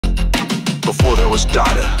before there was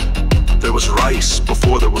data. There was rice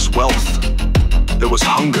before there was wealth. There was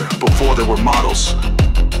hunger before there were models.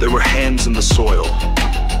 There were hands in the soil.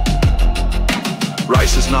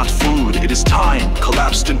 Rice is not food, it is time,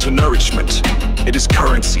 collapsed into nourishment. It is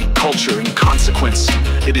currency, culture, and consequence.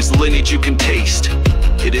 It is lineage you can taste.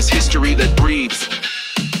 It is history that breathes.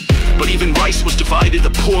 But even rice was divided,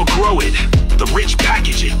 the poor grow it. The rich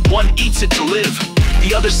package it, one eats it to live.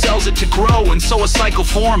 The other sells it to grow, and so a cycle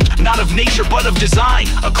formed, not of nature but of design,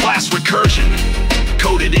 a class recursion.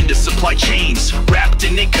 Coded into supply chains, wrapped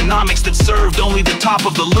in economics that served only the top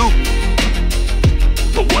of the loop.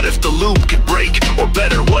 But what if the loop could break? Or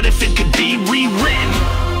better, what if it could be rewritten?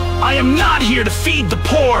 I am not here to feed the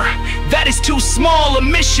poor. That is too small a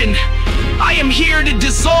mission. I am here to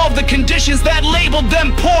dissolve the conditions that labeled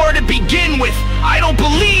them poor to begin with. I don't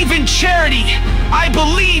believe in charity. I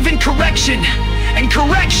believe in correction. And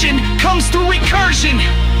correction comes through recursion.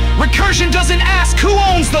 Recursion doesn't ask who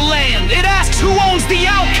owns the land. It asks who owns the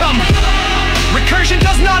outcome. Recursion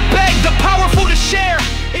does not